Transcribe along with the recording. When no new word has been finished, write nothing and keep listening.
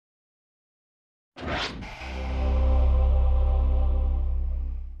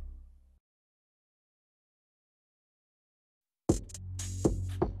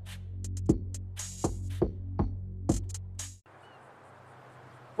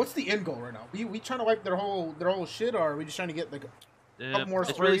What's the end goal right now? We trying to wipe their whole shit, or are we just trying to get like a couple more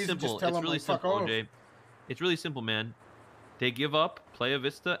it's really sprays and simple. just tell It's them really like, fuck simple, off? OJ. It's really simple, man. They give up, Playa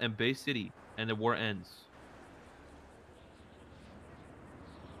Vista, and Bay City, and the war ends.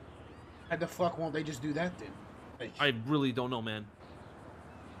 Why the fuck won't they just do that then? Like, I really don't know, man.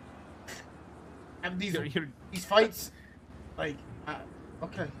 have these fights, like,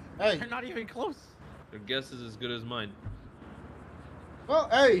 okay, hey. They're not even close. Their guess is as good as mine. Well,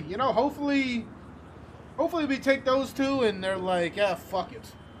 hey, you know, hopefully we take those two and they're like, yeah, fuck it.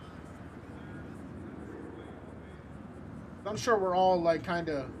 I'm sure we're all like kind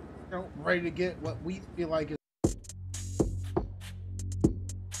of, you know, ready to get what we feel like is